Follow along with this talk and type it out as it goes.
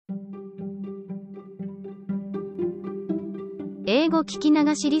英語聞き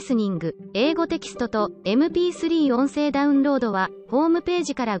流しリスニング、英語テキストと MP3 音声ダウンロードはホームペー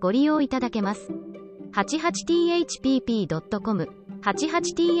ジからご利用いただけます。88thpp.com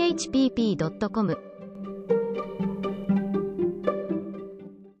 88thpp.com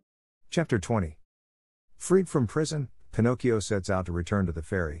Chapter 20. Freed from prison, Pinocchio sets out to return to the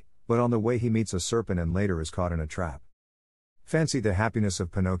fairy, but on the way he meets a serpent and later is caught in a trap. Fancy the happiness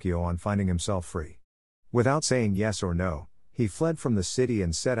of Pinocchio on finding himself free. Without saying yes or no, he fled from the city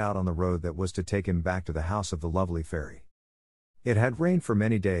and set out on the road that was to take him back to the house of the lovely fairy. It had rained for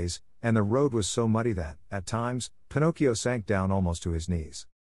many days, and the road was so muddy that, at times, Pinocchio sank down almost to his knees.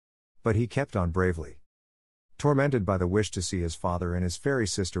 But he kept on bravely. Tormented by the wish to see his father and his fairy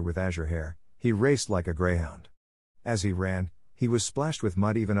sister with azure hair, he raced like a greyhound. As he ran, he was splashed with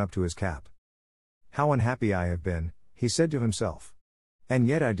mud even up to his cap. "How unhappy I have been," he said to himself. "And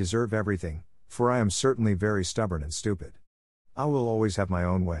yet I deserve everything, for I am certainly very stubborn and stupid. I will always have my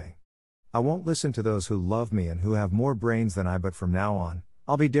own way. I won't listen to those who love me and who have more brains than I, but from now on,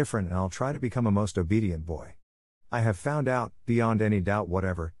 I'll be different and I'll try to become a most obedient boy. I have found out, beyond any doubt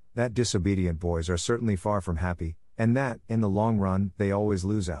whatever, that disobedient boys are certainly far from happy, and that, in the long run, they always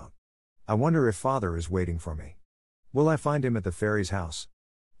lose out. I wonder if father is waiting for me. Will I find him at the fairy's house?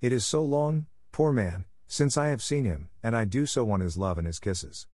 It is so long, poor man, since I have seen him, and I do so want his love and his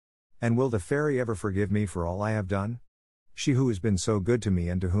kisses. And will the fairy ever forgive me for all I have done? She who has been so good to me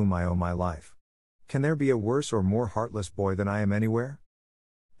and to whom I owe my life. Can there be a worse or more heartless boy than I am anywhere?"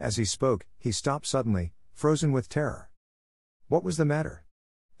 As he spoke, he stopped suddenly, frozen with terror. What was the matter?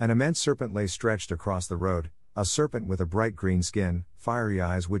 An immense serpent lay stretched across the road, a serpent with a bright green skin, fiery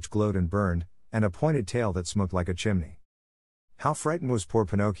eyes which glowed and burned, and a pointed tail that smoked like a chimney. How frightened was poor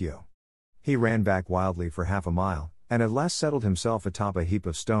Pinocchio! He ran back wildly for half a mile, and at last settled himself atop a heap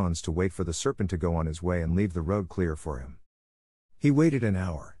of stones to wait for the serpent to go on his way and leave the road clear for him. He waited an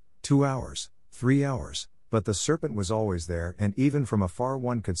hour, 2 hours, 3 hours, but the serpent was always there, and even from afar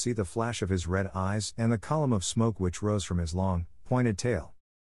one could see the flash of his red eyes and the column of smoke which rose from his long, pointed tail.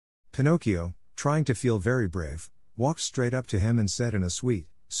 Pinocchio, trying to feel very brave, walked straight up to him and said in a sweet,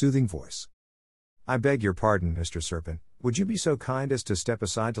 soothing voice, "I beg your pardon, Mr. Serpent, would you be so kind as to step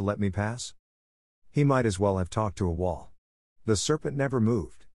aside to let me pass?" He might as well have talked to a wall. The serpent never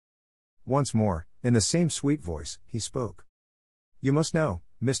moved. Once more, in the same sweet voice, he spoke. "You must know,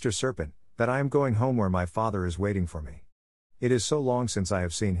 Mr. Serpent, that I am going home where my father is waiting for me. It is so long since I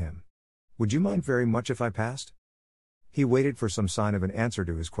have seen him. Would you mind very much if I passed?" He waited for some sign of an answer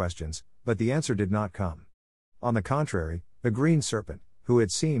to his questions, but the answer did not come. On the contrary, the green serpent, who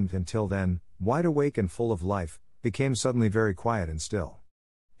had seemed until then wide awake and full of life, became suddenly very quiet and still.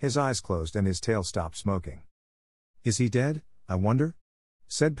 His eyes closed and his tail stopped smoking. "Is he dead, I wonder?"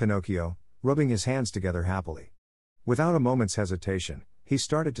 said Pinocchio, rubbing his hands together happily. Without a moment's hesitation, he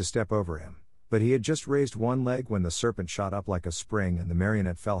started to step over him, but he had just raised one leg when the serpent shot up like a spring and the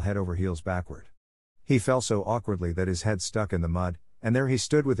marionette fell head over heels backward. He fell so awkwardly that his head stuck in the mud, and there he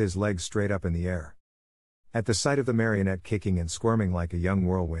stood with his legs straight up in the air. At the sight of the marionette kicking and squirming like a young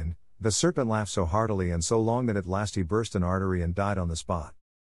whirlwind, the serpent laughed so heartily and so long that at last he burst an artery and died on the spot.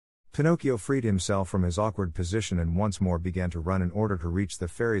 Pinocchio freed himself from his awkward position and once more began to run in order to reach the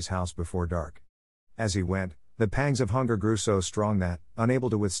fairy's house before dark. As he went, the pangs of hunger grew so strong that,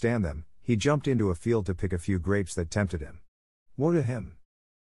 unable to withstand them, he jumped into a field to pick a few grapes that tempted him. Woe to him!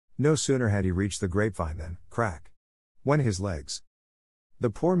 No sooner had he reached the grapevine than, crack, went his legs.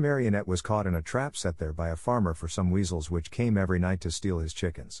 The poor marionette was caught in a trap set there by a farmer for some weasels which came every night to steal his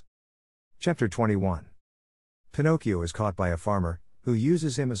chickens. Chapter 21. Pinocchio is caught by a farmer, who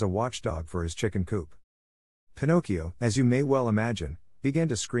uses him as a watchdog for his chicken coop. Pinocchio, as you may well imagine, began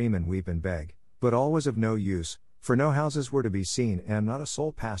to scream and weep and beg, but all was of no use, for no houses were to be seen and not a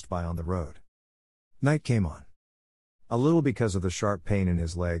soul passed by on the road. Night came on. A little because of the sharp pain in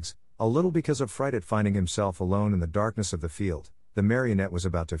his legs, a little because of fright at finding himself alone in the darkness of the field, the marionette was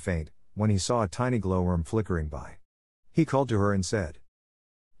about to faint, when he saw a tiny glowworm flickering by. He called to her and said,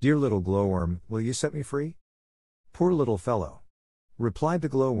 "Dear little glowworm, will you set me free?" "Poor little fellow," replied the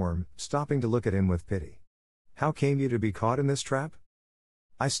glowworm, stopping to look at him with pity. "How came you to be caught in this trap?"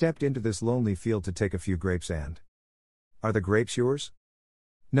 "I stepped into this lonely field to take a few grapes and—" "Are the grapes yours?"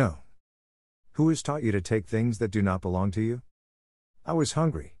 "No." "Who has taught you to take things that do not belong to you?" "I was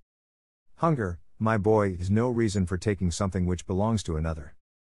hungry." "Hunger, my boy, is no reason for taking something which belongs to another."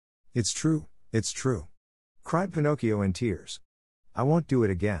 It's true," cried Pinocchio in tears. "I won't do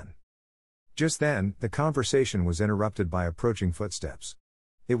it again." Just then, the conversation was interrupted by approaching footsteps.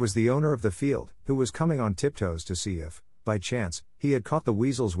 It was the owner of the field, who was coming on tiptoes to see if, by chance, he had caught the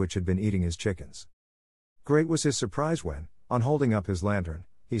weasels which had been eating his chickens. Great was his surprise when, On holding up his lantern,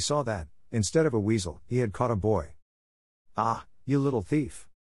 he saw that, instead of a weasel, he had caught a boy. "Ah, you little thief!"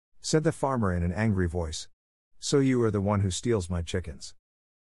 said the farmer in an angry voice. "So you are the one who steals my chickens?"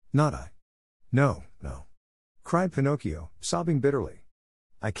 "Not I. No, no," cried Pinocchio, sobbing bitterly.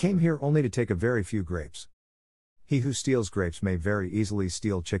 "I came here only to take a very few grapes." "He who steals grapes may very easily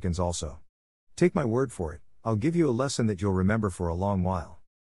steal chickens also. Take my word for it, I'll give you a lesson that you'll remember for a long while."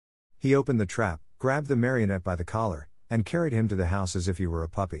 He opened the trap, grabbed the marionette by the collar, and carried him to the house as if he were a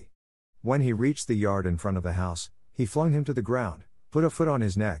puppy. When he reached the yard in front of the house, he flung him to the ground, put a foot on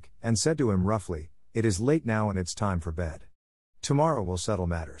his neck, and said to him roughly, "It is late now and it's time for bed. Tomorrow we'll settle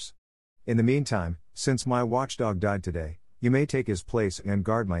matters. In the meantime, since my watchdog died today, you may take his place and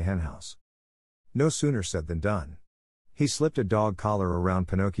guard my henhouse." No sooner said than done. He slipped a dog collar around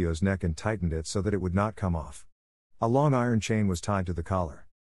Pinocchio's neck and tightened it so that it would not come off. A long iron chain was tied to the collar.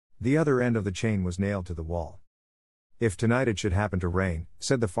 The other end of the chain was nailed to the wall. "If tonight it should happen to rain,"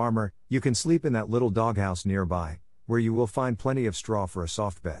 said the farmer, "you can sleep in that little doghouse nearby, where you will find plenty of straw for a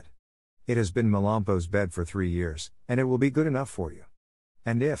soft bed. It has been Melampo's bed for 3 years, and it will be good enough for you.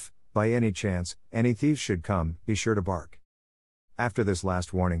 And if, by any chance, any thieves should come, be sure to bark." After this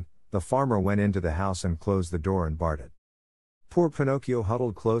last warning, the farmer went into the house and closed the door and barred it. Poor Pinocchio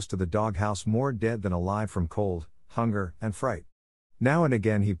huddled close to the doghouse, more dead than alive from cold, hunger, and fright. Now and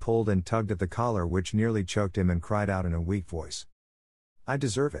again he pulled and tugged at the collar, which nearly choked him, and cried out in a weak voice, "I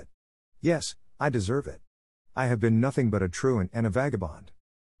deserve it. Yes, I deserve it. I have been nothing but a truant and a vagabond.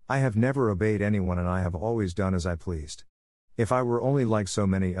 I have never obeyed anyone, and I have always done as I pleased. If I were only like so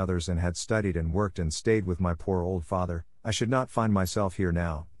many others and had studied and worked and stayed with my poor old father, I should not find myself here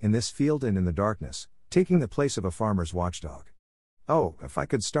now, in this field and in the darkness, taking the place of a farmer's watchdog. Oh, if I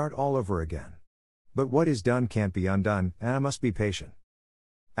could start all over again. But what is done can't be undone, and I must be patient."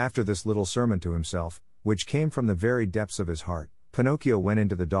 After this little sermon to himself, which came from the very depths of his heart, Pinocchio went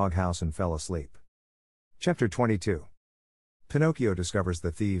into the doghouse and fell asleep. Chapter 22. Pinocchio discovers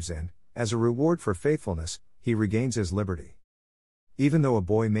the thieves and, as a reward for faithfulness, he regains his liberty. Even though a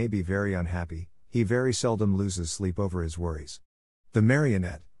boy may be very unhappy, he very seldom loses sleep over his worries. The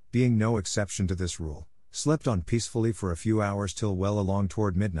marionette, being no exception to this rule, slept on peacefully for a few hours till well along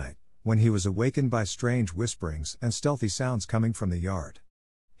toward midnight, when he was awakened by strange whisperings and stealthy sounds coming from the yard.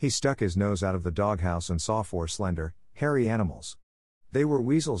 He stuck his nose out of the doghouse and saw 4 slender, hairy animals. They were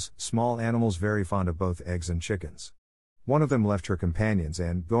weasels, small animals very fond of both eggs and chickens. One of them left her companions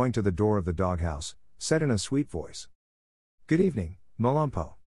and, going to the door of the doghouse, said in a sweet voice, "Good evening,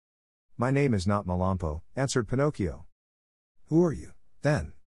 Melampo." "My name is not Melampo," answered Pinocchio. "Who are you,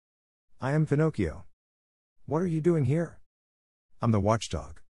 then?" "I am Pinocchio." "What are you doing here?" "I'm the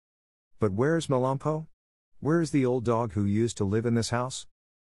watchdog." "But where is Melampo? Where is the old dog who used to live in this house?"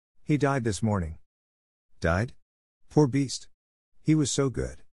 "He died this morning." "Died? Poor beast. He was so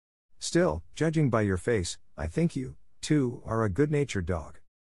good. Still, judging by your face, I think you, too, are a good-natured dog."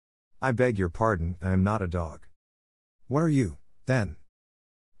 "I beg your pardon, I am not a dog." "What are you, then?"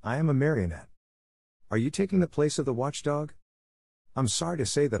 "I am a marionette." "Are you taking the place of the watchdog?" "I'm sorry to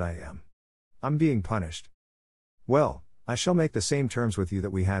say that I am. I'm being punished." "Well, I shall make the same terms with you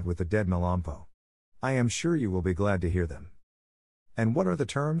that we had with the dead Melampo. I am sure you will be glad to hear them." "And what are the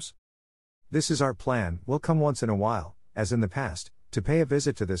terms?" "This is our plan: we'll come once in a while, as in the past, to pay a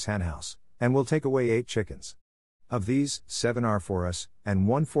visit to this henhouse, and we'll take away 8 chickens. Of these, 7 are for us, and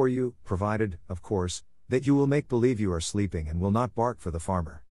 1 for you, provided, of course, that you will make believe you are sleeping and will not bark for the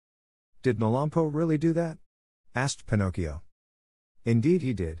farmer." "Did Melampo really do that?" asked Pinocchio. "Indeed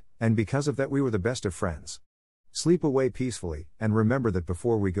he did, and because of that we were the best of friends. Sleep away peacefully, and remember that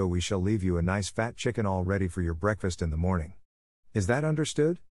before we go we shall leave you a nice fat chicken all ready for your breakfast in the morning. Is that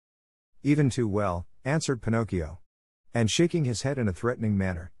understood?" "Even too well," answered Pinocchio. And shaking his head in a threatening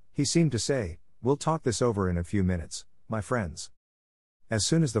manner, he seemed to say, "We'll talk this over in a few minutes, my friends." As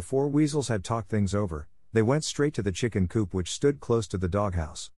soon as the 4 weasels had talked things over, they went straight to the chicken coop which stood close to the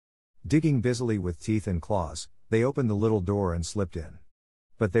doghouse. Digging busily with teeth and claws, they opened the little door and slipped in.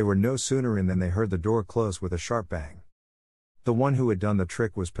 But they were no sooner in than they heard the door close with a sharp bang. The one who had done the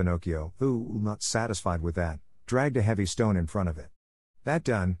trick was Pinocchio, who, not satisfied with that, dragged a heavy stone in front of it. That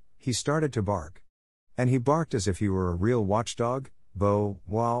done, he started to bark. And he barked as if he were a real watchdog, bow,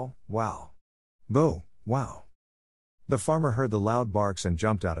 wow, wow. Bow, wow. The farmer heard the loud barks and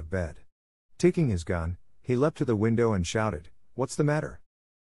jumped out of bed. Taking his gun, he leapt to the window and shouted, "What's the matter?"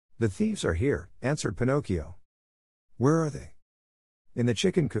 "The thieves are here," answered Pinocchio. "Where are they?" "In the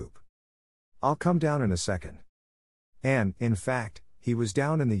chicken coop." "I'll come down in a second." And, in fact, he was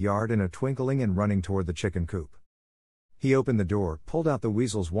down in the yard in a twinkling and running toward the chicken coop. He opened the door, pulled out the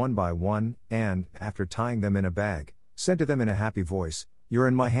weasels one by one, and, after tying them in a bag, said to them in a happy voice, "You're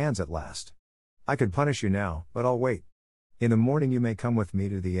in my hands at last. I could punish you now, but I'll wait. In the morning you may come with me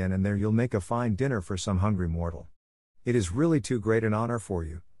to the inn, and there you'll make a fine dinner for some hungry mortal. It is really too great an honor for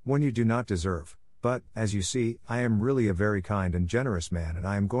you, one you do not deserve, but, as you see, I am really a very kind and generous man, and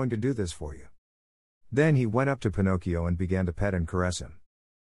I am going to do this for you." Then he went up to Pinocchio and began to pet and caress him.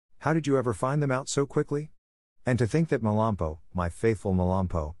 "How did you ever find them out so quickly? And to think that Melampo, my faithful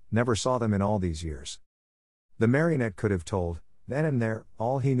Melampo, never saw them in all these years." The marionette could have told, then and there,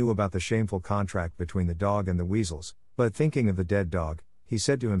 all he knew about the shameful contract between the dog and the weasels, but thinking of the dead dog, he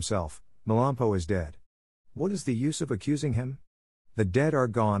said to himself, "Melampo is dead. What is the use of accusing him? The dead are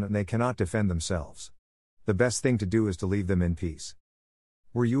gone and they cannot defend themselves. The best thing to do is to leave them in peace."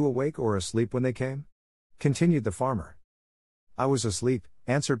 "Were you awake or asleep when they came?" continued the farmer. "I was asleep,"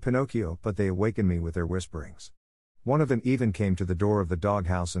 answered Pinocchio, "but they awakened me with their whisperings. One of them even came to the door of the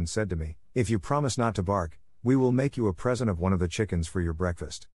doghouse and said to me, 'If you promise not to bark, we will make you a present of one of the chickens for your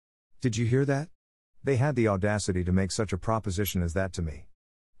breakfast.' Did you hear that? They had the audacity to make such a proposition as that to me.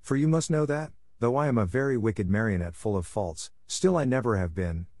 For you must know that, though I am a very wicked marionette full of faults, still I never have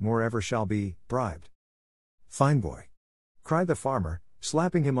been, nor ever shall be, bribed." "Fine boy!" cried the farmer,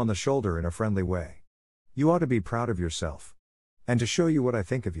 slapping him on the shoulder in a friendly way. "You ought to be proud of yourself. And to show you what I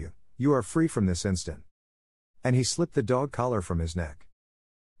think of you, you are free from this instant." And he slipped the dog collar from his neck.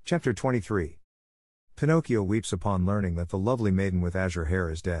 Chapter 23. Pinocchio weeps upon learning that the lovely maiden with azure hair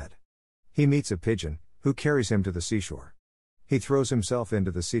is dead. He meets a pigeon, who carries him to the seashore. He throws himself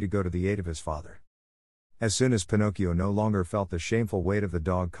into the sea to go to the aid of his father. As soon as Pinocchio no longer felt the shameful weight of the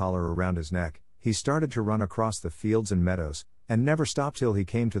dog collar around his neck, he started to run across the fields and meadows, and never stopped till he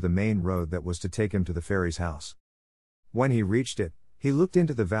came to the main road that was to take him to the fairy's house. When he reached it, he looked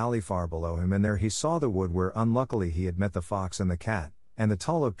into the valley far below him, and there he saw the wood where unluckily he had met the fox and the cat, and the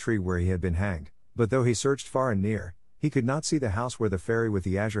tall oak tree where he had been hanged, but though he searched far and near, he could not see the house where the fairy with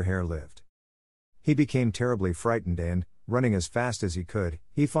the azure hair lived. He became terribly frightened and, running as fast as he could,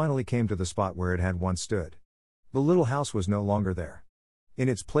 he finally came to the spot where it had once stood. The little house was no longer there. In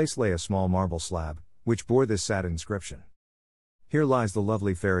its place lay a small marble slab, which bore this sad inscription: "Here lies the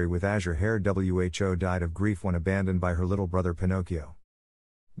lovely fairy with azure hair, who died of grief when abandoned by her little brother Pinocchio."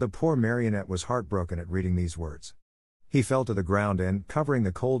 The poor marionette was heartbroken at reading these words. He fell to the ground and, covering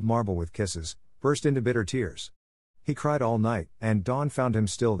the cold marble with kisses, burst into bitter tears. He cried all night, and dawn found him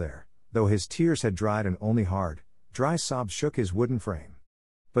still there, though his tears had dried and only hard, dry sobs shook his wooden frame.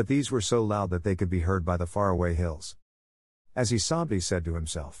 But these were so loud that they could be heard by the faraway hills. As he sobbed, he said to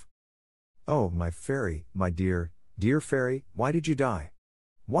himself, "Oh, my fairy, my dear, dear fairy, why did you die?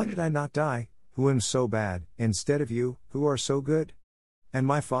 Why did I not die, who am so bad, instead of you, who are so good? And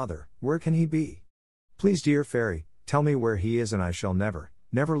my father, where can he be? Please, dear fairy, tell me where he is, and I shall never,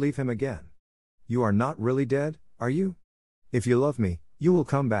 never leave him again. You are not really dead, are you? If you love me, you will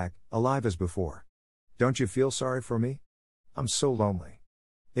come back, alive as before. Don't you feel sorry for me? I'm so lonely.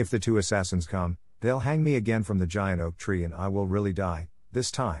 If the two assassins come, they'll hang me again from the giant oak tree, and I will really die,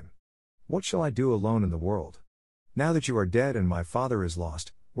 this time. What shall I do alone in the world? Now that you are dead and my father is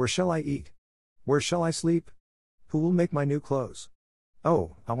lost, where shall I eat? Where shall I sleep? Who will make my new clothes?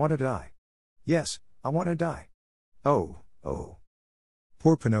 Oh, I want to die. Yes, I want to die. Oh, oh."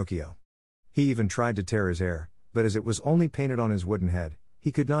 Poor Pinocchio. He even tried to tear his hair, but as it was only painted on his wooden head,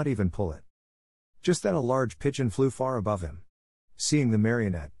 he could not even pull it. Just then a large pigeon flew far above him. Seeing the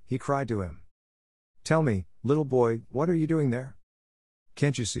marionette, he cried to him, "Tell me, little boy, what are you doing there?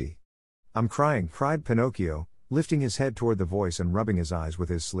 Can't you see? I'm crying," cried Pinocchio, lifting his head toward the voice and rubbing his eyes with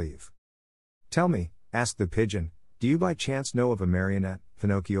his sleeve. "Tell me," asked the pigeon, "do you by chance know of a marionette,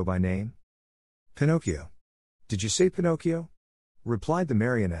 Pinocchio by name?" "Pinocchio? Did you say Pinocchio?" replied the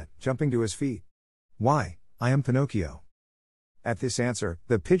marionette, jumping to his feet. "Why, I am Pinocchio." At this answer,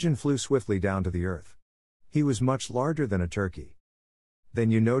 the pigeon flew swiftly down to the earth. He was much larger than a turkey.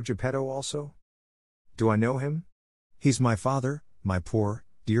 "Then you know Geppetto also?" "Do I know him? He's my father, my poor,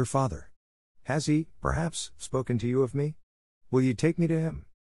 dear father. Has he, perhaps, spoken to you of me? Will you take me to him?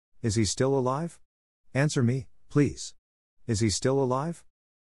 Is he still alive? Answer me, please. Is he still alive?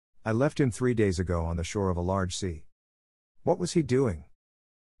 I left him 3 days ago on the shore of a large sea." "What was he doing?"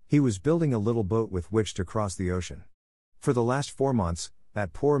 "He was building a little boat with which to cross the ocean. For the last 4 months,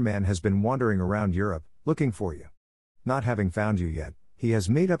 that poor man has been wandering around Europe, looking for you. Not having found you yet, he has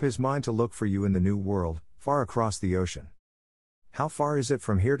made up his mind to look for you in the New World, far across the ocean." "How far is it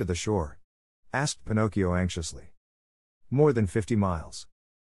from here to the shore?" asked Pinocchio anxiously. "More than 50 miles.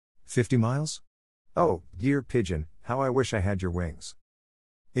 50 miles? Oh, dear pigeon, how I wish I had your wings.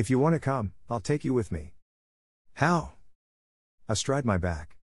 If you want to come, I'll take you with me." "How?" "Astride my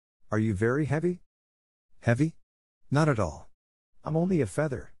back. Are you very heavy?" "Heavy? Not at all. I'm only a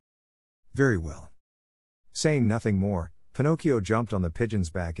feather. Very well. Saying nothing more, Pinocchio jumped on the pigeon's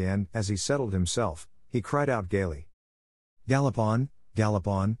back and, as he settled himself, he cried out gaily. Gallop on,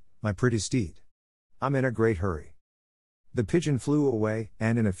 my pretty steed. I'm in a great hurry. The pigeon flew away,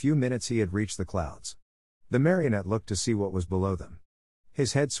 and in a few minutes he had reached the clouds. The marionette looked to see what was below them.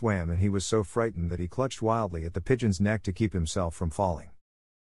 His head swam and he was so frightened that he clutched wildly at the pigeon's neck to keep himself from falling.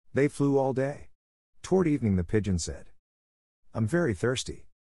 They flew all day. Toward evening the pigeon said, I'm very thirsty.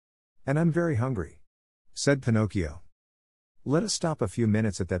 And I'm very hungry. Said Pinocchio. Let us stop a few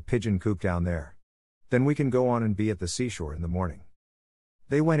minutes at that pigeon coop down there. Then we can go on and be at the seashore in the morning.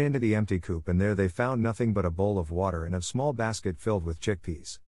 They went into the empty coop and there they found nothing but a bowl of water and a small basket filled with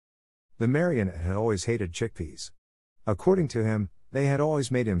chickpeas. The marionette had always hated chickpeas. According to him, they had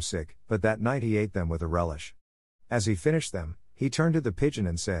always made him sick, but that night he ate them with a relish. As he finished them, he turned to the pigeon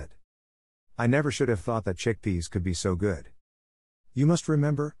and said, I never should have thought that chickpeas could be so good. You must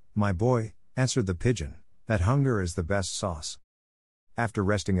remember, my boy, answered the pigeon, that hunger is the best sauce. After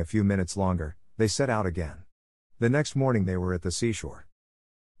resting a few minutes longer, they set out again. The next morning they were at the seashore.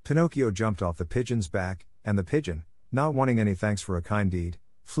 Pinocchio jumped off the pigeon's back, and the pigeon, not wanting any thanks for a kind deed,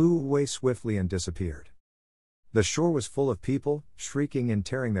 flew away swiftly and disappeared. The shore was full of people, shrieking and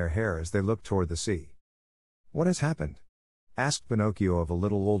tearing their hair as they looked toward the sea. What has happened? Asked Pinocchio of a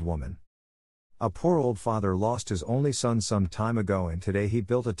little old woman. A poor old father lost his only son some time ago and today he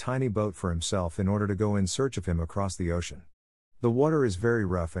built a tiny boat for himself in order to go in search of him across the ocean. The water is very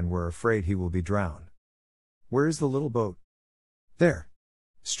rough and we're afraid he will be drowned. Where is the little boat? There.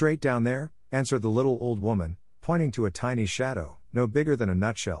 Straight down there, answered the little old woman, pointing to a tiny shadow, no bigger than a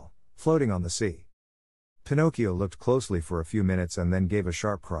nutshell, floating on the sea. Pinocchio looked closely for a few minutes and then gave a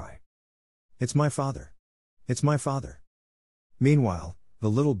sharp cry. It's my father. It's my father. Meanwhile, the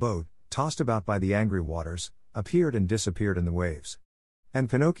little boat, tossed about by the angry waters, appeared and disappeared in the waves. And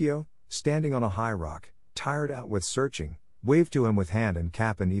Pinocchio, standing on a high rock, tired out with searching, waved to him with hand and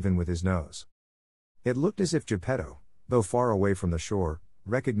cap and even with his nose. It looked as if Geppetto, though far away from the shore,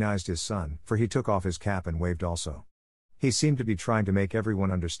 recognized his son, for he took off his cap and waved also. He seemed to be trying to make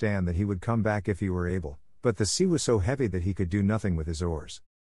everyone understand that he would come back if he were able, but the sea was so heavy that he could do nothing with his oars.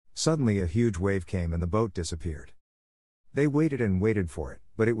 Suddenly a huge wave came and the boat disappeared. They waited and waited for it,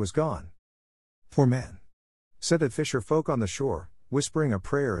 but it was gone. Poor man, said the fisher folk on the shore, whispering a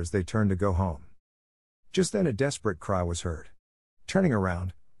prayer as they turned to go home. Just then a desperate cry was heard. Turning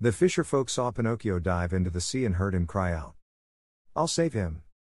around, the fisher folk saw Pinocchio dive into the sea and heard him cry out, I'll save him.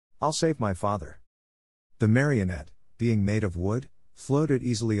 I'll save my father. The marionette, being made of wood, floated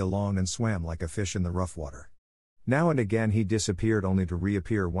easily along and swam like a fish in the rough water. Now and again he disappeared only to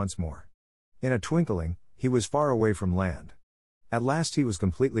reappear once more. In a twinkling, he was far away from land. At last he was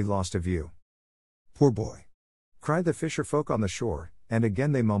completely lost to view. Poor boy! Cried the fisher folk on the shore, and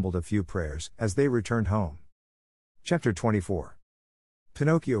again they mumbled a few prayers as they returned home. Chapter 24.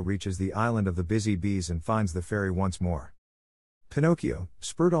 Pinocchio reaches the island of the busy bees and finds the fairy once more. Pinocchio,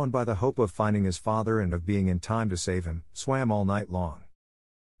 spurred on by the hope of finding his father and of being in time to save him, swam all night long.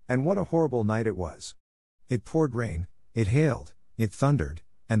 And what a horrible night it was! It poured rain, it hailed, it thundered,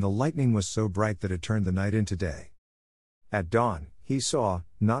 and the lightning was so bright that it turned the night into day. At dawn, he saw,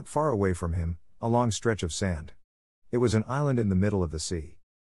 not far away from him, a long stretch of sand. It was an island in the middle of the sea.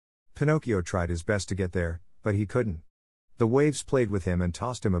 Pinocchio tried his best to get there, but he couldn't. The waves played with him and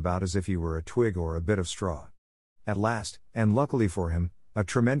tossed him about as if he were a twig or a bit of straw. At last, and luckily for him, a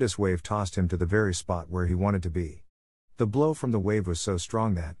tremendous wave tossed him to the very spot where he wanted to be. The blow from the wave was so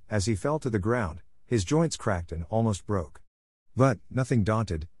strong that, as he fell to the ground, his joints cracked and almost broke. But, nothing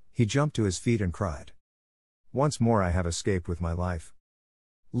daunted, he jumped to his feet and cried, Once more I have escaped with my life.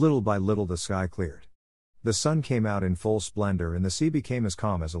 Little by little the sky cleared. The sun came out in full splendor and the sea became as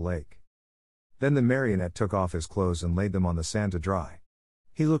calm as a lake. Then the marionette took off his clothes and laid them on the sand to dry.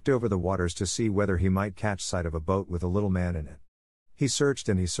 He looked over the waters to see whether he might catch sight of a boat with a little man in it. He searched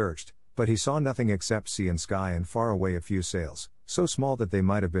and he searched, but he saw nothing except sea and sky and far away a few sails, so small that they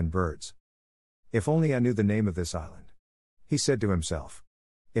might have been birds. If only I knew the name of this island, he said to himself.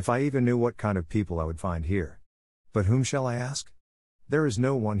 If I even knew what kind of people I would find here. But whom shall I ask? There is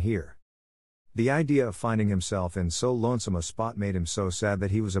no one here. The idea of finding himself in so lonesome a spot made him so sad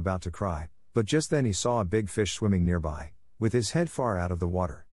that he was about to cry, but just then he saw a big fish swimming nearby, with his head far out of the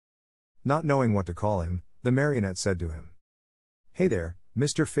water. Not knowing what to call him, the marionette said to him, Hey there,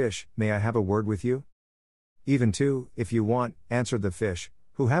 Mr. Fish, may I have a word with you? Even two, if you want, answered the fish,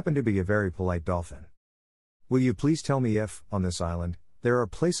 who happened to be a very polite dolphin. Will you please tell me if, on this island, there are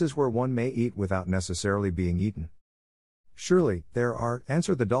places where one may eat without necessarily being eaten? Surely, there are,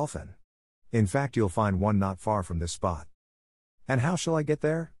 answered the dolphin. In fact, you'll find one not far from this spot. And how shall I get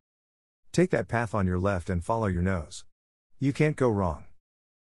there? Take that path on your left and follow your nose. You can't go wrong.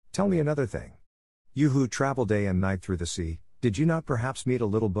 Tell me another thing. You who travel day and night through the sea, did you not perhaps meet a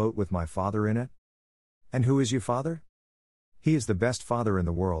little boat with my father in it? And who is your father? He is the best father in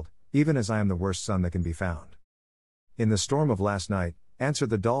the world, even as I am the worst son that can be found. In the storm of last night, answered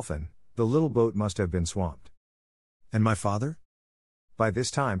the dolphin, the little boat must have been swamped. And my father? By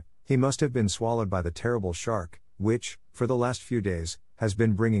this time, he must have been swallowed by the terrible shark, which, for the last few days, has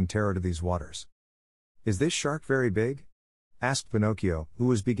been bringing terror to these waters. Is this shark very big? Asked Pinocchio, who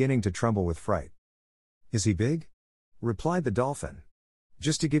was beginning to tremble with fright. Is he big? Replied the dolphin.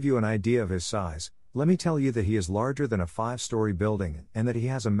 Just to give you an idea of his size, let me tell you that he is larger than a 5-story building and that he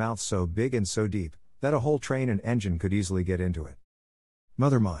has a mouth so big and so deep, that a whole train and engine could easily get into it.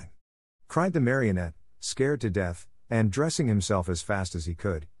 Mother mine! Cried the marionette, scared to death, and dressing himself as fast as he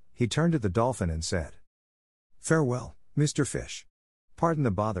could, he turned to the dolphin and said, Farewell, Mr. Fish. Pardon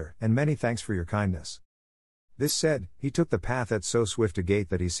the bother, and many thanks for your kindness. This said, he took the path at so swift a gait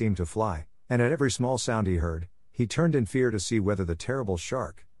that he seemed to fly, and at every small sound he heard, he turned in fear to see whether the terrible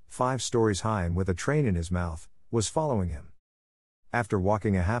shark, 5 stories high and with a train in his mouth, was following him. After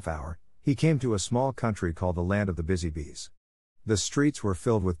walking a half hour, he came to a small country called the Land of the Busy Bees. The streets were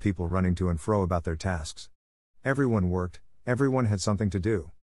filled with people running to and fro about their tasks. Everyone worked, everyone had something to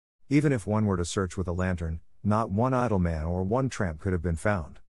do. Even if one were to search with a lantern, not one idle man or one tramp could have been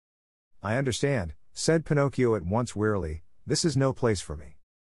found. I understand, said Pinocchio at once wearily, this is no place for me.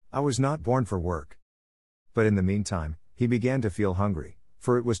 I was not born for work. But in the meantime, he began to feel hungry,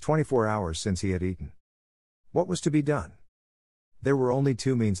 for it was 24 hours since he had eaten. What was to be done? There were only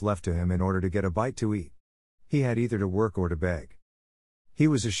 2 means left to him in order to get a bite to eat. He had either to work or to beg. He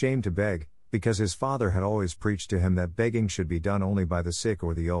was ashamed to beg, because his father had always preached to him that begging should be done only by the sick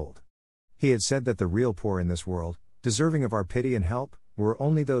or the old. He had said that the real poor in this world, deserving of our pity and help, were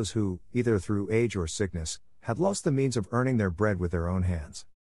only those who, either through age or sickness, had lost the means of earning their bread with their own hands.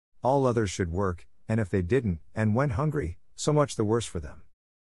 All others should work, and if they didn't, and went hungry, so much the worse for them.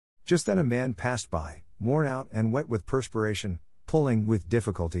 Just then a man passed by, worn out and wet with perspiration, pulling, with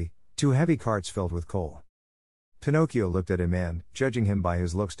difficulty, 2 heavy carts filled with coal. Pinocchio looked at him and, judging him by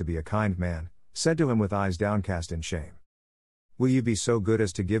his looks to be a kind man, said to him with eyes downcast in shame, Will you be so good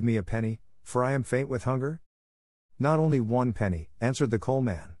as to give me a penny, for I am faint with hunger? Not only 1 penny, answered the coal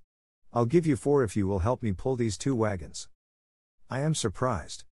man. I'll give you 4 if you will help me pull these 2 wagons. I am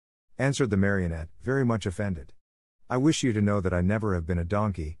surprised, answered the marionette, very much offended. I wish you to know that I never have been a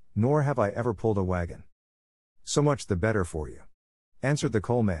donkey, nor have I ever pulled a wagon. So much the better for you, answered the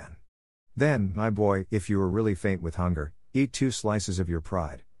coal man. Then, my boy, if you are really faint with hunger, eat 2 slices of your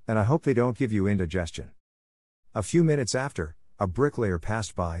pride, and I hope they don't give you indigestion. A few minutes after, a bricklayer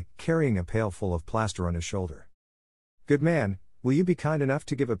passed by, carrying a pail full of plaster on his shoulder. Good man, will you be kind enough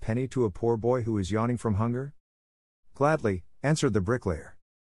to give a penny to a poor boy who is yawning from hunger? Gladly, answered the bricklayer.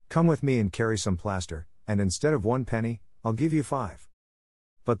 Come with me and carry some plaster, and instead of 1 penny, I'll give you 5.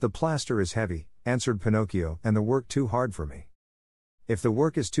 But the plaster is heavy, answered Pinocchio, and the work too hard for me. If the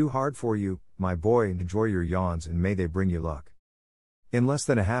work is too hard for you, my boy, enjoy your yawns and may they bring you luck. In less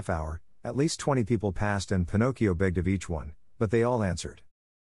than a half hour, at least 20 people passed and Pinocchio begged of each one, but they all answered,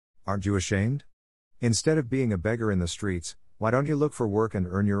 Aren't you ashamed? Instead of being a beggar in the streets, why don't you look for work and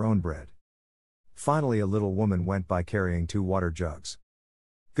earn your own bread? Finally a little woman went by carrying 2 water jugs.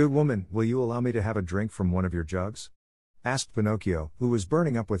 Good woman, will you allow me to have a drink from one of your jugs? Asked Pinocchio, who was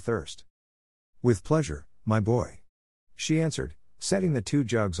burning up with thirst. With pleasure, my boy, she answered, setting the 2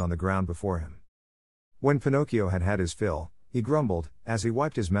 jugs on the ground before him. When Pinocchio had had his fill, he grumbled, as he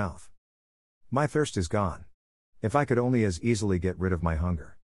wiped his mouth. My thirst is gone. If I could only as easily get rid of my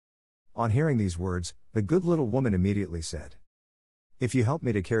hunger. On hearing these words, the good little woman immediately said, If you help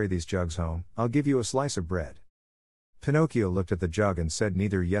me to carry these jugs home, I'll give you a slice of bread. Pinocchio looked at the jug and said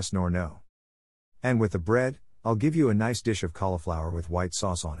neither yes nor no. And with the bread, I'll give you a nice dish of cauliflower with white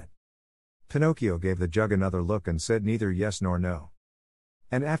sauce on it. Pinocchio gave the jug another look and said neither yes nor no.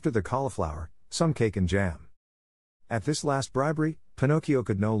 And after the cauliflower, some cake and jam. At this last bribery, Pinocchio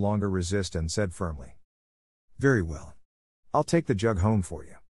could no longer resist and said firmly, Very well. I'll take the jug home for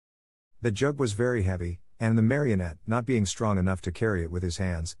you. The jug was very heavy, and the marionette, not being strong enough to carry it with his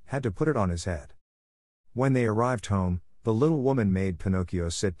hands, had to put it on his head. When they arrived home, the little woman made Pinocchio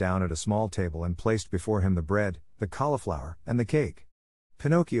sit down at a small table and placed before him the bread, the cauliflower, and the cake.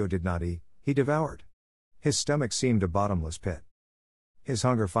 Pinocchio did not eat, he devoured. His stomach seemed a bottomless pit. His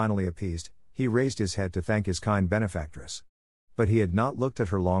hunger finally appeased, he raised his head to thank his kind benefactress. But he had not looked at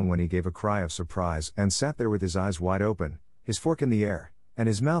her long when he gave a cry of surprise and sat there with his eyes wide open, his fork in the air, and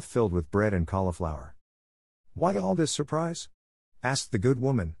his mouth filled with bread and cauliflower. "Why all this surprise?" asked the good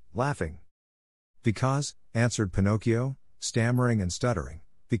woman, laughing. "Because," answered Pinocchio, stammering and stuttering,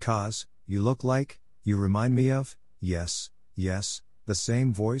 "because, you look like, you remind me of, yes, yes, the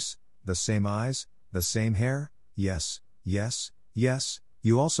same voice, the same eyes, the same hair, yes, yes, yes,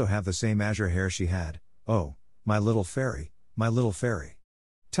 you also have the same azure hair she had, oh, my little fairy, my little fairy.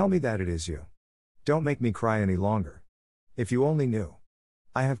 Tell me that it is you. Don't make me cry any longer. If you only knew.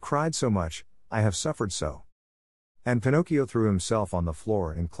 I have cried so much, I have suffered so." And Pinocchio threw himself on the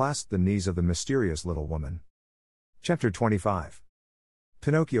floor and clasped the knees of the mysterious little woman. Chapter 25.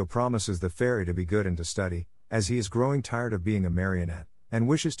 Pinocchio promises the fairy to be good and to study, as he is growing tired of being a marionette, and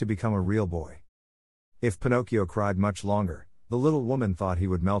wishes to become a real boy. If Pinocchio cried much longer, the little woman thought he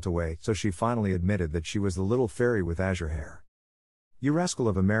would melt away, so she finally admitted that she was the little fairy with azure hair. "You rascal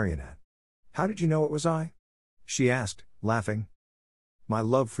of a marionette. How did you know it was I?" she asked, laughing. "My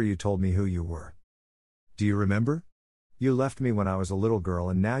love for you told me who you were. Do you remember? You left me when I was a little girl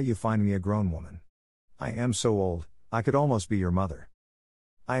and now you find me a grown woman. I am so old, I could almost be your mother.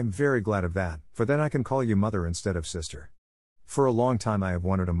 I am very glad of that, for then I can call you mother instead of sister. For a long time I have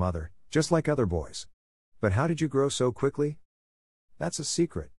wanted a mother, just like other boys. But how did you grow so quickly? That's a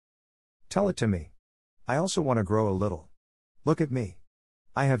secret. Tell it to me. I also want to grow a little. Look at me.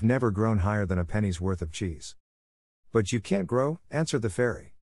 I have never grown higher than a penny's worth of cheese." "But you can't grow," answered the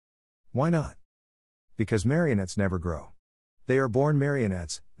fairy. "Why not?" "Because marionettes never grow. They are born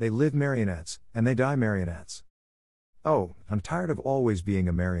marionettes, they live marionettes, and they die marionettes." "Oh, I'm tired of always being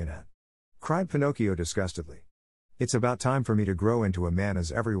a marionette," cried Pinocchio disgustedly. "It's about time for me to grow into a man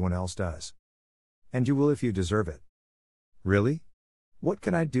as everyone else does." "And you will if you deserve it." "Really? What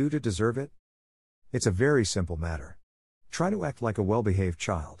can I do to deserve it?" "It's a very simple matter. Try to act like a well-behaved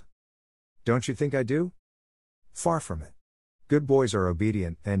child." "Don't you think I do?" "Far from it. Good boys are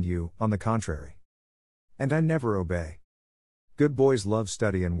obedient, and you, on the contrary." "And I never obey." "Good boys love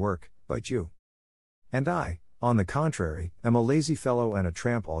study and work, but you." "And I, on the contrary, am a lazy fellow and a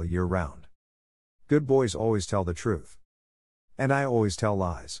tramp all year round." "Good boys always tell the truth." "And I always tell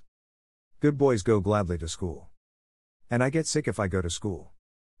lies." "Good boys go gladly to school." "And I get sick if I go to school.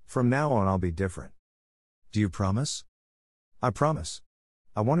 From now on I'll be different." "Do you promise?" "I promise.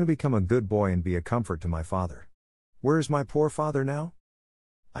 I want to become a good boy and be a comfort to my father." "Where is my poor father now?"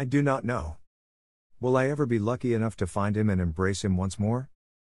 "I do not know." "Will I ever be lucky enough to find him and embrace him once more?"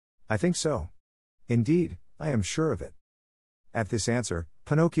 "I think so. Indeed, I am sure of it." At this answer,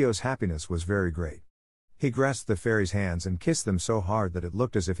 Pinocchio's happiness was very great. He grasped the fairy's hands and kissed them so hard that it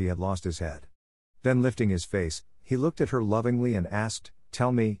looked as if he had lost his head. Then lifting his face, he looked at her lovingly and asked,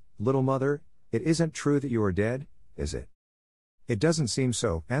 "Tell me, little mother, it isn't true that you are dead, is it?" "It doesn't seem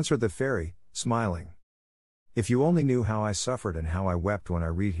so," answered the fairy, smiling. "If you only knew how I suffered and how I wept when I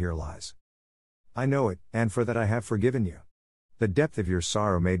read here lies. I know it, and for that I have forgiven you. The depth of your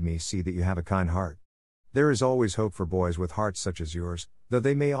sorrow made me see that you have a kind heart. There is always hope for boys with hearts such as yours, though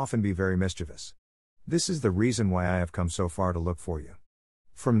they may often be very mischievous. This is the reason why I have come so far to look for you.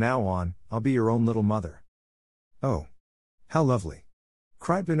 From now on, I'll be your own little mother." "Oh, how lovely!"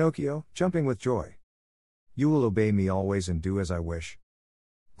 cried Pinocchio, jumping with joy. "You will obey me always and do as I wish."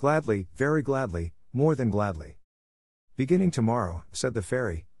 "Gladly, very gladly, more than gladly." "Beginning tomorrow," said the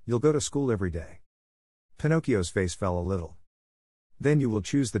fairy, "you'll go to school every day." Pinocchio's face fell a little. "Then you will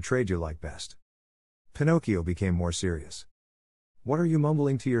choose the trade you like best." Pinocchio became more serious. "What are you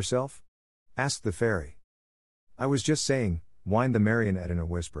mumbling to yourself?" asked the fairy. "I was just saying," whined the marionette in a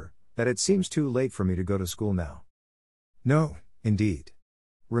whisper, "that it seems too late for me to go to school now." "No, indeed.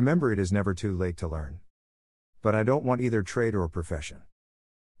 Remember, it is never too late to learn." "But I don't want either trade or profession."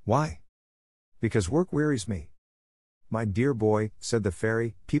 "Why?" "Because work wearies me." "My dear boy," said the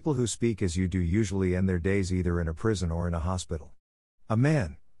fairy, "people who speak as you do usually end their days either in a prison or in a hospital. A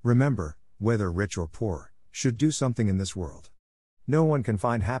man, remember, whether rich or poor, should do something in this world. No one can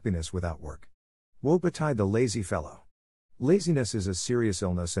find happiness without work. Woe betide the lazy fellow. Laziness is a serious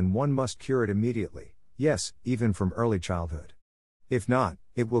illness and one must cure it immediately, yes, even from early childhood. If not,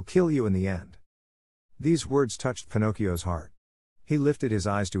 it will kill you in the end." These words touched Pinocchio's heart. He lifted his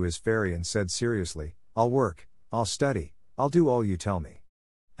eyes to his fairy and said seriously, "I'll work, I'll study, I'll do all you tell me.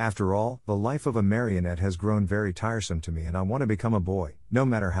 After all, the life of a marionette has grown very tiresome to me and I want to become a boy, no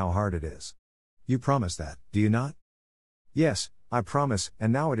matter how hard it is. You promise that, do you not?" "Yes, I promise,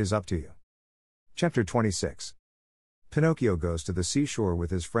 and now it is up to you." Chapter 26. Pinocchio goes to the seashore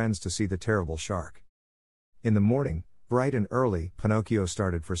with his friends to see the terrible shark. In the morning, bright and early, Pinocchio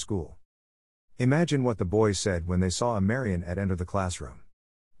started for school. Imagine what the boys said when they saw a marionette enter the classroom.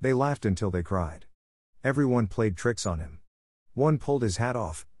 They laughed until they cried. Everyone played tricks on him. One pulled his hat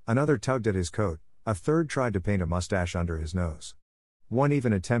off, another tugged at his coat, a third tried to paint a mustache under his nose. One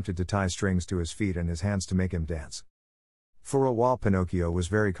even attempted to tie strings to his feet and his hands to make him dance. For a while Pinocchio was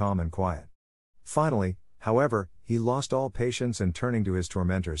very calm and quiet. Finally, however, he lost all patience and turning to his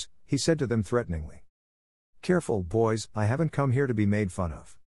tormentors, he said to them threateningly, "Careful, boys, I haven't come here to be made fun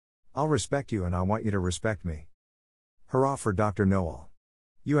of. I'll respect you and I want you to respect me." "Hurrah for Dr. Know-all.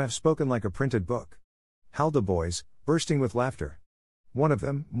 You have spoken like a printed book," howled the boys, bursting with laughter. One of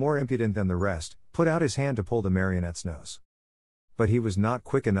them, more impudent than the rest, put out his hand to pull the marionette's nose. But he was not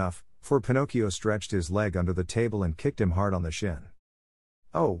quick enough, for Pinocchio stretched his leg under the table and kicked him hard on the shin.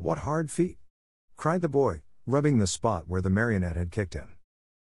 "Oh, what hard feet!" cried the boy, rubbing the spot where the marionette had kicked him.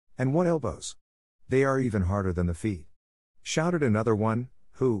 "And what elbows! They are even harder than the feet," shouted another one,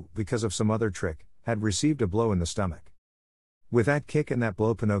 who, because of some other trick, had received a blow in the stomach. With that kick and that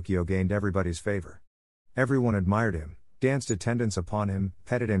blow Pinocchio gained everybody's favor. Everyone admired him, danced attendance upon him,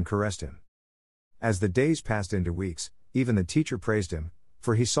 petted and caressed him. As the days passed into weeks, even the teacher praised him,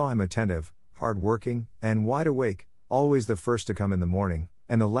 for he saw him attentive, hard-working, and wide awake, always the first to come in the morning,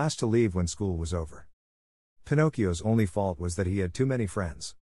 and the last to leave when school was over. Pinocchio's only fault was that he had too many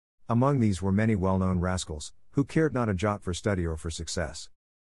friends. Among these were many well-known rascals, who cared not a jot for study or for success.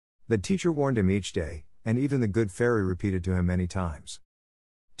 The teacher warned him each day, and even the good fairy repeated to him many times,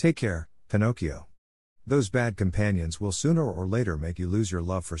 "Take care, Pinocchio. Those bad companions will sooner or later make you lose your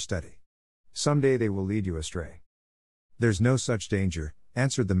love for study. Someday they will lead you astray." "There's no such danger,"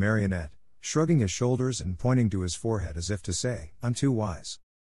 answered the marionette, shrugging his shoulders and pointing to his forehead as if to say, "I'm too wise."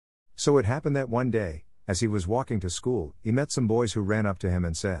 So it happened that one day, as he was walking to school, he met some boys who ran up to him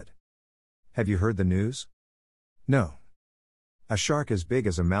and said, "Have you heard the news?" "No. A shark as big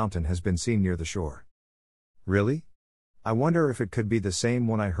as a mountain has been seen near the shore." "Really? I wonder if it could be the same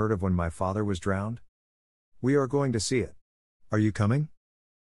one I heard of when my father was drowned?" "We are going to see it. Are you coming?"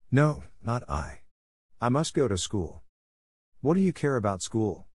 "No, not I. I must go to school." "What do you care about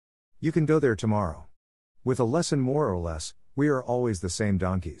school? You can go there tomorrow. With a lesson more or less, we are always the same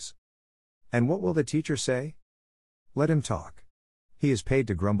donkeys." "And what will the teacher say?" "Let him talk. He is paid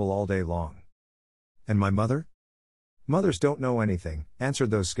to grumble all day long." "And my mother?" "Mothers don't know anything," answered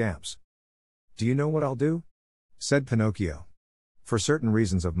those scamps. "Do you know what I'll do?" said Pinocchio. "For certain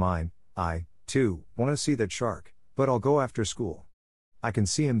reasons of mine, I, too, want to see that shark, but I'll go after school. I can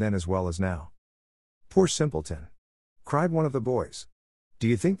see him then as well as now." "Poor simpleton!" cried one of the boys. "Do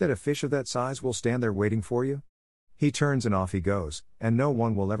you think that a fish of that size will stand there waiting for you? He turns and off he goes, and no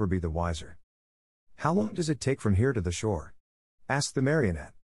one will ever be the wiser." "How long does it take from here to the shore?" asked the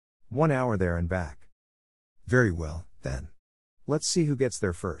marionette. 1 hour there and back." "Very well, then. Let's see who gets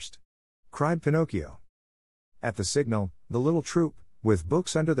there first," cried Pinocchio. At the signal, the little troop, with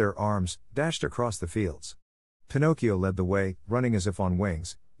books under their arms, dashed across the fields. Pinocchio led the way, running as if on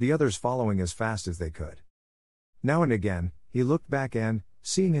wings, the others following as fast as they could. Now and again, he looked back and,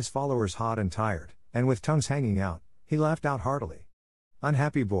 seeing his followers hot and tired, and with tongues hanging out, he laughed out heartily.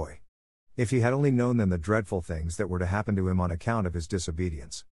 Unhappy boy! If he had only known then the dreadful things that were to happen to him on account of his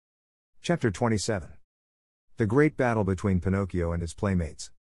disobedience. Chapter 27. The great battle between Pinocchio and his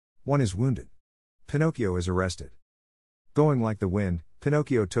playmates. One is wounded. Pinocchio is arrested. Going like the wind,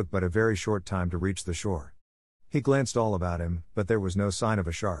 Pinocchio took but a very short time to reach the shore. He glanced all about him, but there was no sign of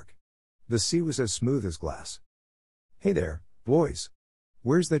a shark. The sea was as smooth as glass. "Hey there, boys!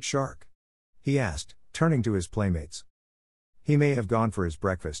 Where's that shark?" he asked, turning to his playmates. "He may have gone for his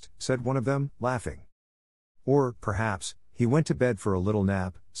breakfast," said one of them, laughing. "Or, perhaps, he went to bed for a little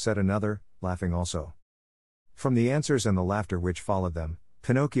nap," said another, laughing also. From the answers and the laughter which followed them,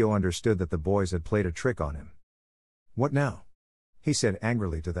 Pinocchio understood that the boys had played a trick on him. "What now?" he said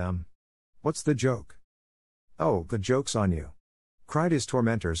angrily to them. "What's the joke?" "Oh, the joke's on you!" cried his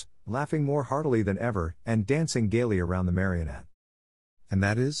tormentors, laughing more heartily than ever, and dancing gaily around the marionette. "And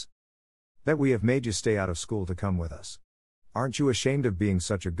that is?" "That we have made you stay out of school to come with us. Aren't you ashamed of being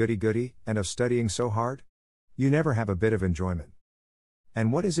such a goody-goody, and of studying so hard? You never have a bit of enjoyment.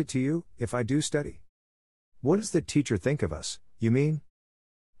 And what is it to you, if I do study? What does the teacher think of us, you mean?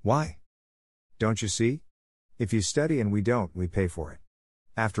 Why? Don't you see? If you study and we don't, we pay for it.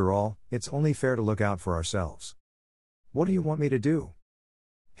 After all, it's only fair to look out for ourselves. What do you want me to do?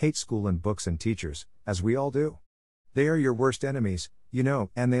 Hate school and books and teachers, as we all do. They are your worst enemies, you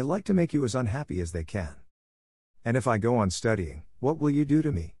know, and they like to make you as unhappy as they can. And if I go on studying, what will you do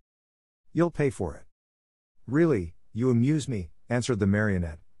to me? You'll pay for it." "Really, you amuse me," answered the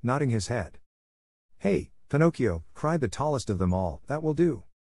marionette, nodding his head. "Hey, Pinocchio," cried the tallest of them all, "that will do.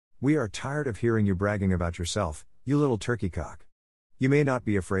 We are tired of hearing you bragging about yourself, you little turkey cock. You may not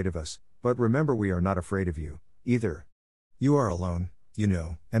be afraid of us, but remember we are not afraid of you, either. You are alone, you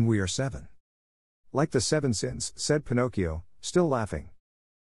know, and we are 7. Like the 7 sins, said Pinocchio, still laughing.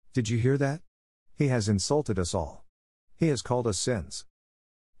 Did you hear that? He has insulted us all. He has called us sins.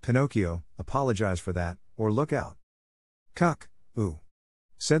 Pinocchio, apologize for that, or look out. Cuck, ooh,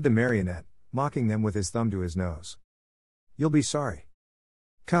 said the marionette, mocking them with his thumb to his nose. You'll be sorry.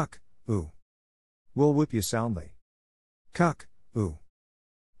 Cuck, ooh. We'll whip you soundly. Cuck, ooh.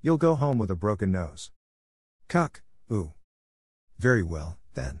 You'll go home with a broken nose. Cuck, ooh. Very well,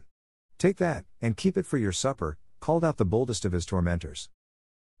 then. Take that, and keep it for your supper, called out the boldest of his tormentors.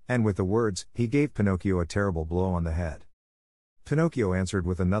 And with the words, he gave Pinocchio a terrible blow on the head. Pinocchio answered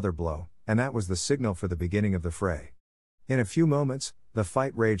with another blow, and that was the signal for the beginning of the fray. In a few moments, the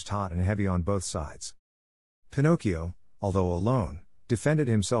fight raged hot and heavy on both sides. Pinocchio, although alone, defended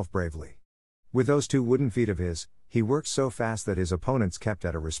himself bravely. With those 2 wooden feet of his, he worked so fast that his opponents kept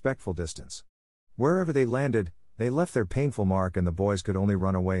at a respectful distance. Wherever they landed, they left their painful mark and the boys could only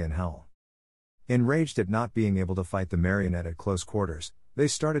run away and howl. Enraged at not being able to fight the marionette at close quarters, they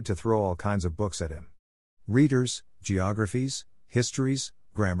started to throw all kinds of books at him. Readers, geographies, histories,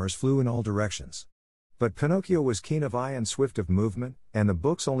 grammars flew in all directions. But Pinocchio was keen of eye and swift of movement, and the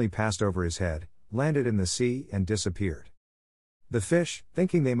books only passed over his head, landed in the sea, and disappeared. The fish,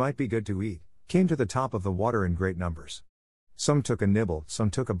 thinking they might be good to eat, came to the top of the water in great numbers. Some took a nibble,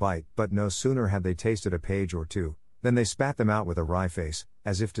 some took a bite, but no sooner had they tasted a page or 2, than they spat them out with a wry face,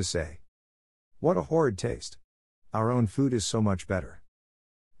 as if to say, "What a horrid taste! Our own food is so much better."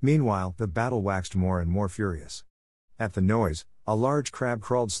 Meanwhile, the battle waxed more and more furious. At the noise, a large crab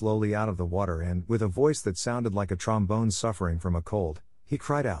crawled slowly out of the water and, with a voice that sounded like a trombone suffering from a cold, he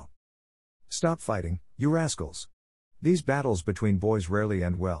cried out, "Stop fighting, you rascals! These battles between boys rarely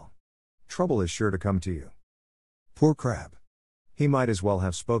end well. Trouble is sure to come to you." Poor crab! He might as well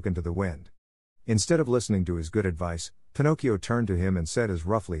have spoken to the wind. Instead of listening to his good advice, Pinocchio turned to him and said as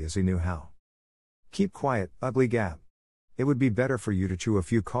roughly as he knew how, "Keep quiet, ugly gab. It would be better for you to chew a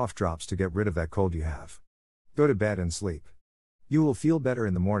few cough drops to get rid of that cold you have. Go to bed and sleep. You will feel better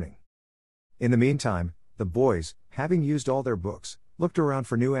in the morning." In the meantime, the boys, having used all their books, looked around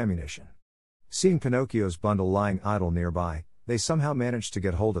for new ammunition. Seeing Pinocchio's bundle lying idle nearby, they somehow managed to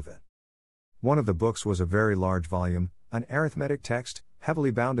get hold of it. One of the books was a very large volume, an arithmetic text,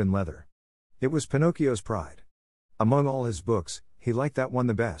 heavily bound in leather. It was Pinocchio's pride. Among all his books, he liked that one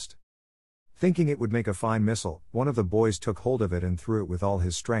the best. Thinking it would make a fine missile, one of the boys took hold of it and threw it with all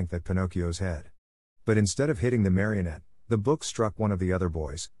his strength at Pinocchio's head. But instead of hitting the marionette, the book struck one of the other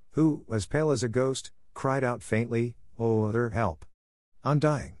boys, who, as pale as a ghost, cried out faintly, "Oh, other help! I'm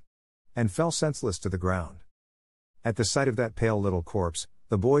dying!" and fell senseless to the ground. At the sight of that pale little corpse,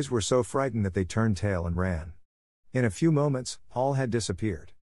 the boys were so frightened that they turned tail and ran. In a few moments, all had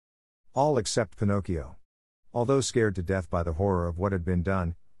disappeared. All except Pinocchio. Although scared to death by the horror of what had been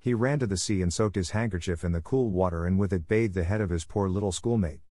done, he ran to the sea and soaked his handkerchief in the cool water and with it bathed the head of his poor little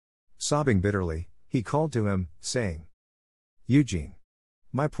schoolmate. Sobbing bitterly, he called to him, saying, "Eugene!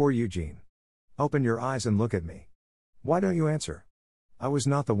 My poor Eugene! Open your eyes and look at me. Why don't you answer? I was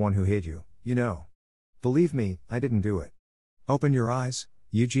not the one who hit you, you know. Believe me, I didn't do it. Open your eyes,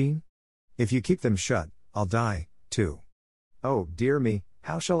 Eugene? If you keep them shut, I'll die, too. Oh, dear me,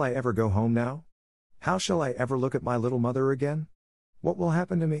 how shall I ever go home now? How shall I ever look at my little mother again? What will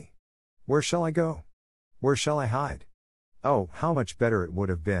happen to me? Where shall I go? Where shall I hide? Oh, how much better it would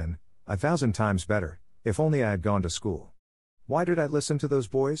have been, 1,000 times better, if only I had gone to school. Why did I listen to those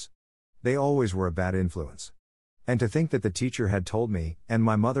boys? They always were a bad influence. And to think that the teacher had told me, and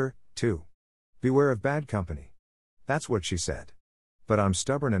my mother, too. Beware of bad company. That's what she said. But I'm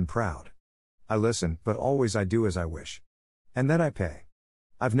stubborn and proud. I listen, but always I do as I wish. And then I pay.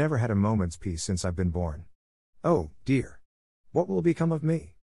 I've never had a moment's peace since I've been born. Oh, dear. What will become of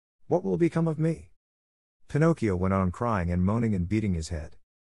me? What will become of me?" Pinocchio went on crying and moaning and beating his head.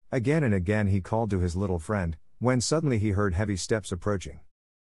 Again and again he called to his little friend, when suddenly he heard heavy steps approaching.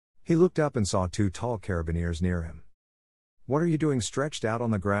 He looked up and saw 2 tall carabineers near him. "What are you doing stretched out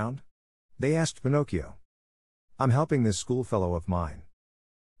on the ground?" they asked Pinocchio. "I'm helping this schoolfellow of mine."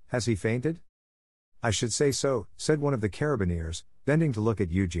 "Has he fainted?" "I should say so," said one of the carabineers, bending to look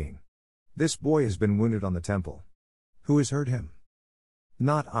at Eugene. "This boy has been wounded on the temple." "Who has hurt him?"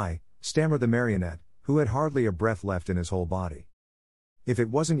 "Not I," stammered the marionette, who had hardly a breath left in his whole body. "If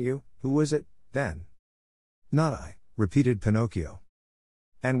it wasn't you, who was it, then?" "Not I," repeated Pinocchio.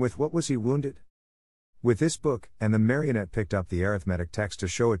 "And with what was he wounded?" "With this book," and the marionette picked up the arithmetic text to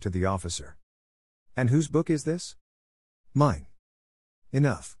show it to the officer. "And whose book is this?" "Mine."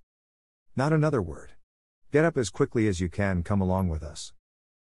 "Enough. Not another word. Get up as quickly as you can, come along with us."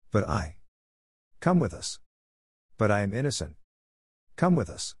 "But I." "Come with us." But I am innocent. Come with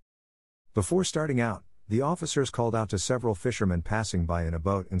us. Before starting out, the officers called out to several fishermen passing by in a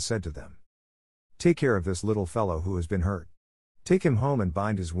boat and said to them, "Take care of this little fellow who has been hurt. Take him home and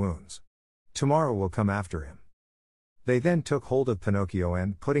bind his wounds. Tomorrow we'll come after him." They then took hold of Pinocchio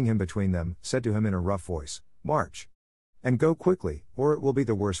and, putting him between them, said to him in a rough voice, "March. And go quickly, or it will be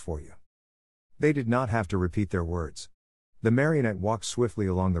the worse for you." They did not have to repeat their words. The marionette walked swiftly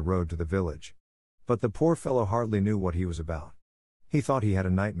along the road to the village. But the poor fellow hardly knew what he was about. He thought he had a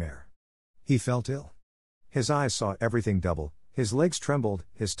nightmare. He felt ill. His eyes saw everything double, his legs trembled,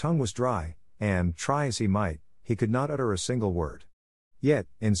 his tongue was dry, and, try as he might, he could not utter a single word. Yet,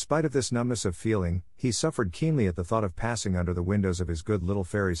 in spite of this numbness of feeling, he suffered keenly at the thought of passing under the windows of his good little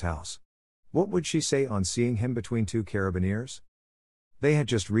fairy's house. What would she say on seeing him between two carabineers? They had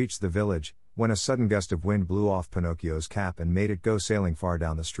just reached the village, when a sudden gust of wind blew off Pinocchio's cap and made it go sailing far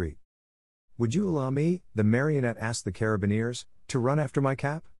down the street. "Would you allow me," the marionette asked the carabineers, "to run after my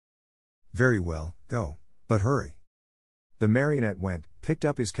cap?" "Very well, go, but hurry." The marionette went, picked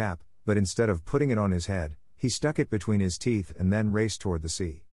up his cap, but instead of putting it on his head, he stuck it between his teeth and then raced toward the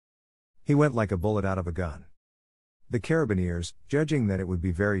sea. He went like a bullet out of a gun. The carabineers, judging that it would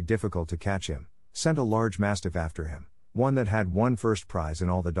be very difficult to catch him, sent a large mastiff after him, one that had won first prize in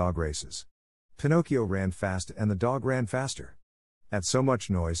all the dog races. Pinocchio ran fast and the dog ran faster. At so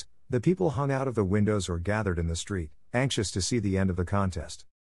much noise, the people hung out of the windows or gathered in the street, anxious to see the end of the contest.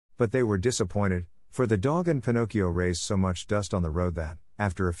 But they were disappointed, for the dog and Pinocchio raised so much dust on the road that,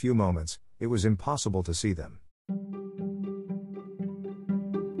 after a few moments, it was impossible to see them.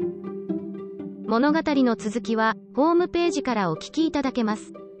 物語の続きは、ホームページからお聞きいただけま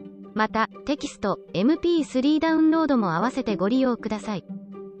す。また、テキスト、MP3 ダウンロードも合わせてご利用ください。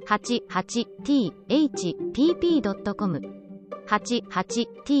88thpp.com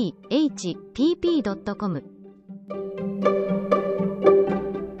 88thpp.com